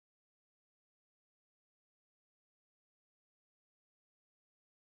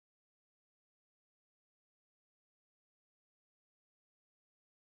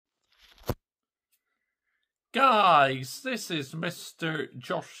Guys, this is Mr.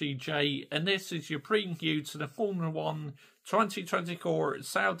 Joshy J, and this is your preview to the Formula 1 2024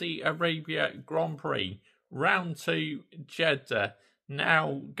 Saudi Arabia Grand Prix, Round 2, Jeddah.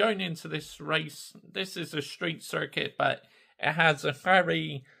 Now, going into this race, this is a street circuit, but it has a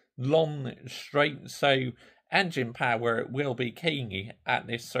very long straight, so engine power will be key at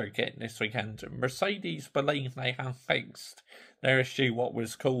this circuit this weekend. Mercedes believe they have fixed their issue, what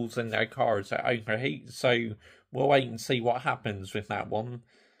was causing their cars at overheat, so we'll wait and see what happens with that one.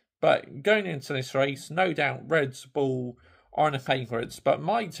 But going into this race, no doubt Red Bull are the favourites, but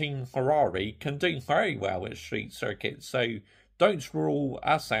my team Ferrari can do very well at street circuits, so don't rule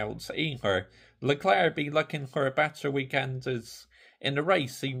us out either. Leclerc be looking for a better weekend, as in the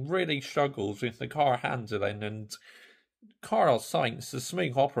race he really struggles with the car handling, and Carlos Sainz, the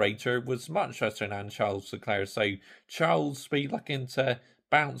smooth operator, was much better than Charles Leclerc, so Charles be looking to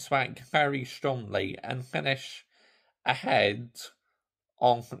bounce back very strongly and finish ahead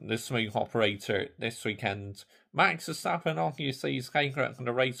on the smooth operator this weekend. Max Verstappen obviously is favourite for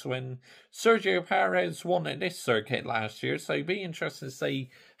the race win. Sergio Perez won at this circuit last year, so be interested to see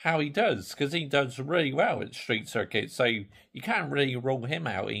how he does, because he does really well at street circuits, so you can't really rule him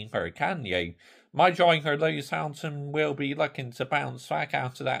out either, can you? My driver Lewis Hamilton will be looking to bounce back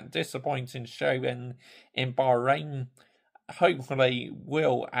after that disappointing show in Bahrain. Hopefully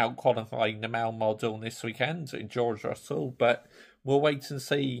will out-qualify the male model this weekend, George Russell, but we'll wait and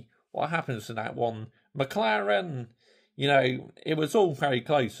see what happens in that one. McLaren, it was all very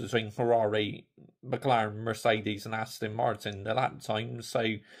close between Ferrari, McLaren, Mercedes and Aston Martin at that time,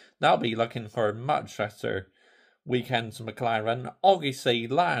 so they'll be looking for a much better weekend to McLaren. Obviously,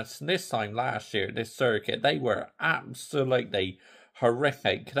 this time last year, this circuit, they were absolutely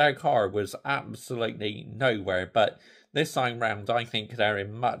horrific. Their car was absolutely nowhere, but this time round, I think they're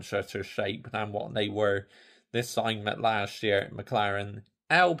in much better shape than what they were this time last year at McLaren.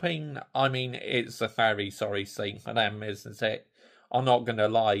 Alpine, it's a very sorry scene for them, isn't it? I'm not going to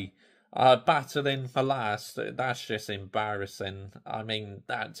lie. Battling for last, that's just embarrassing.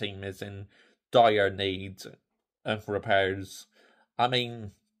 That team is in dire need of repairs.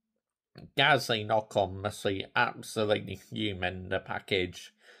 Gasly knock-on must be absolutely fuming the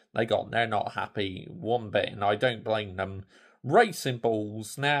package they're not happy one bit, and I don't blame them. Racing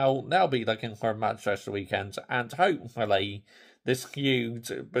Bulls, now they'll be looking for a much better weekend, and hopefully this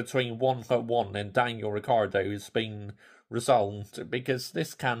feud between 1-1 and Daniel Ricciardo has been resolved, because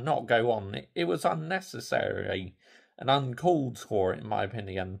this cannot go on. It was unnecessary and uncalled for, in my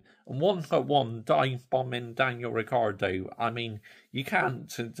opinion. 1-1 dive bombing Daniel Ricciardo, you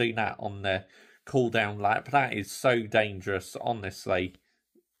can't do that on the cool-down lap. That is so dangerous, honestly,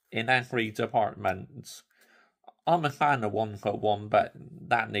 in every department. I'm a fan of 1-1, but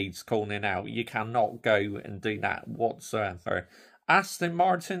that needs calling out. You cannot go and do that whatsoever. Aston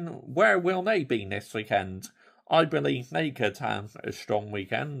Martin, where will they be this weekend? I believe they could have a strong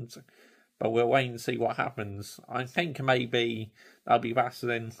weekend, but we'll wait and see what happens. I think maybe they'll be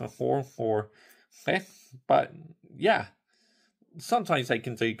battling for 4th or 5th, but yeah. Sometimes they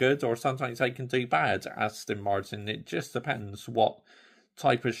can do good, or sometimes they can do bad, Aston Martin. It just depends what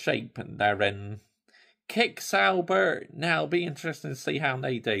type of shape they're in. Kick Sauber, now be interesting to see how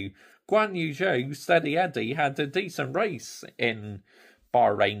they do. Guan Yu Zhou, Steady Eddie, had a decent race in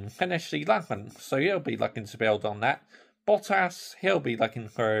Bahrain, finished 11th, so he'll be looking to build on that. Bottas, he'll be looking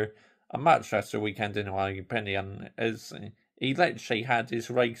for a much better weekend in my opinion, as he literally had his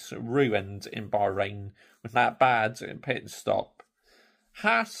race ruined in Bahrain with that bad pit stop.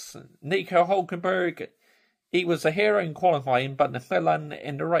 Haas, Nico Hulkenberg, he was a hero in qualifying, but the villain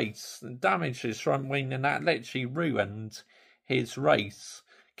in the race damaged his front wing, and that literally ruined his race.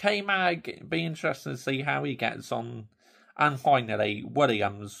 K-Mag, be interested to see how he gets on. And finally,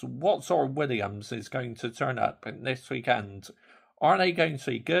 Williams. What sort of Williams is going to turn up this weekend? Are they going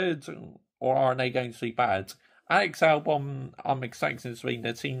to be good, or are they going to be bad? Alex Albon, I'm expecting to be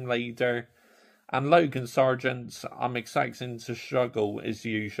the team leader. And Logan Sargent, I'm expecting to struggle as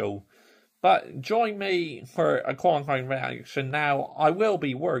usual. But join me for a qualifying reaction now. I will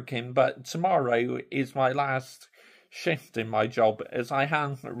be working, but tomorrow is my last shift in my job, as I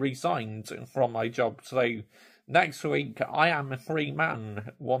have resigned from my job. So next week I am a free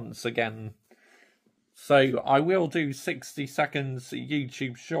man once again. So I will do 60 seconds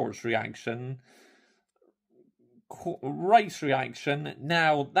YouTube Shorts reaction. Race reaction.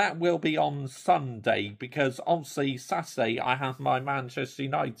 Now, that will be on Sunday, because obviously Saturday I have my Manchester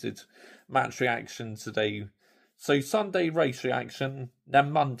United match reaction to do. So Sunday race reaction,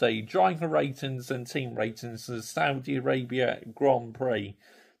 then Monday driver ratings and team ratings for the Saudi Arabia Grand Prix.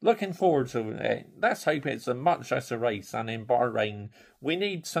 looking forward to it. Let's hope it's a much better race than in Bahrain. We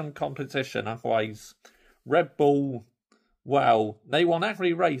need some competition, otherwise Red Bull, well, they won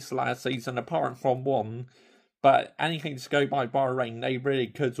every race last season apart from one, but anything to go by Bahrain, they really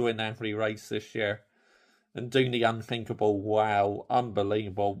could win every race this year and do the unthinkable. Wow,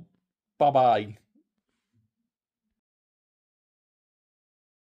 unbelievable. Bye-bye.